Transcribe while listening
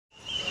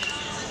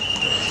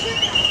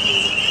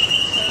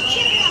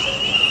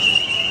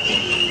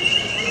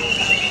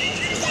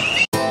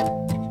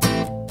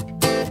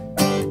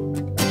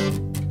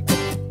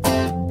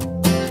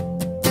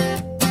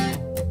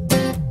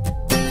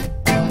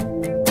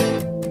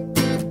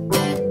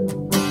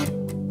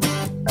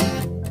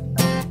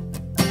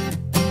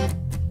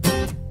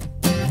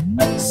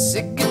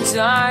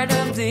tired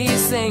of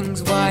these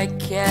things, why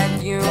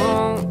can't you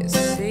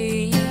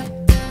see?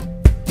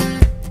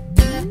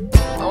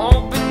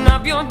 Open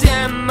up your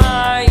damn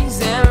eyes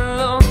and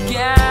look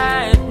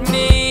at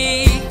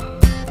me.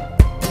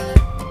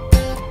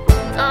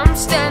 I'm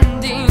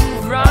standing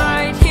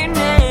right here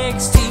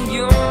next to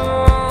you.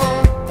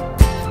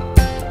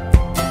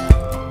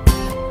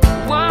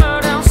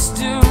 What else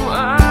do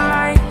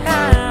I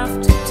have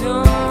to do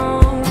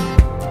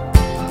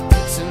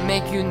to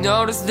make you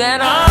notice that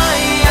I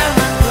am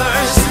a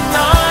person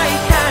I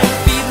have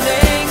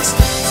feelings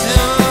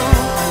too?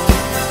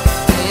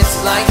 It's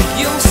like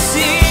you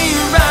see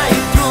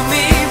right through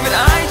me, but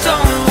I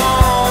don't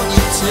want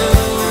you to.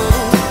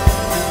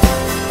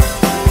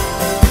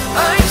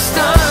 I'm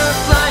stuck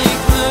like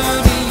glue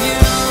to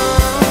you.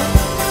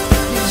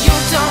 You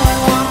don't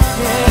want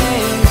me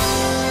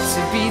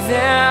to be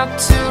there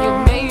too. You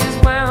may as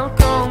well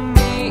call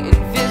me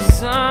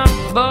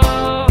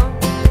invisible,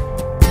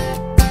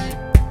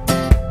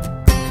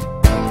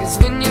 'cause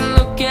when you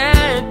look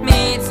at me,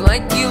 it's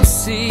like you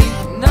see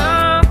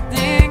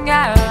nothing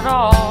at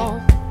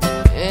all.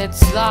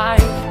 It's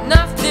like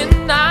nothing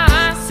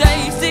I say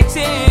sinks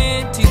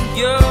into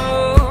you.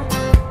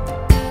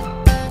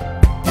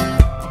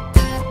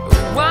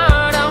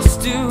 What else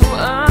do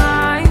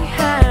I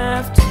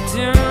have to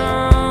do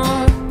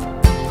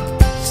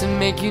to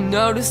make you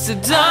notice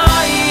that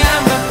I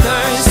am a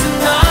person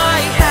I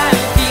have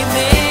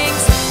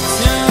feelings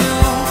too?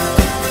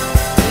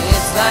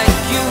 It's like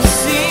you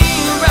see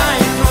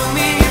right through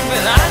me,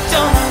 but I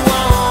don't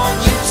want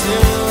you to.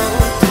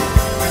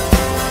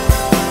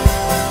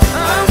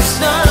 I'm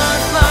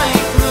stuck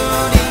like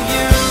glue to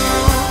you.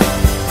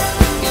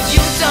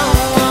 You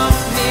don't want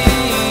me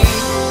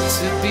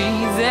to be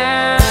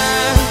there.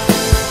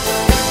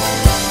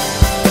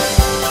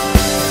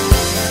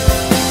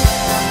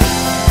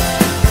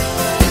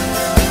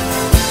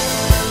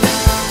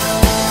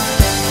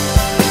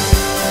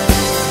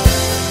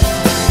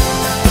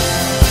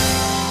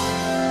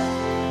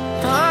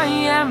 I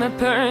am a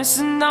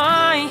person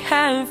I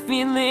have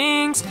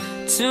feelings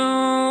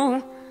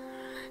too.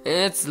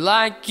 It's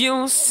like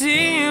you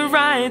see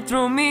right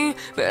through me,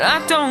 but I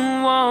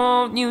don't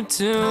want you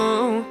to.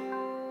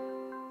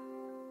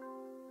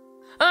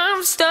 I'm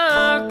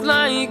stuck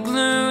like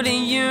glue to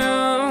you,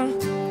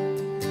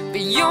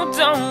 but you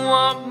don't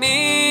want me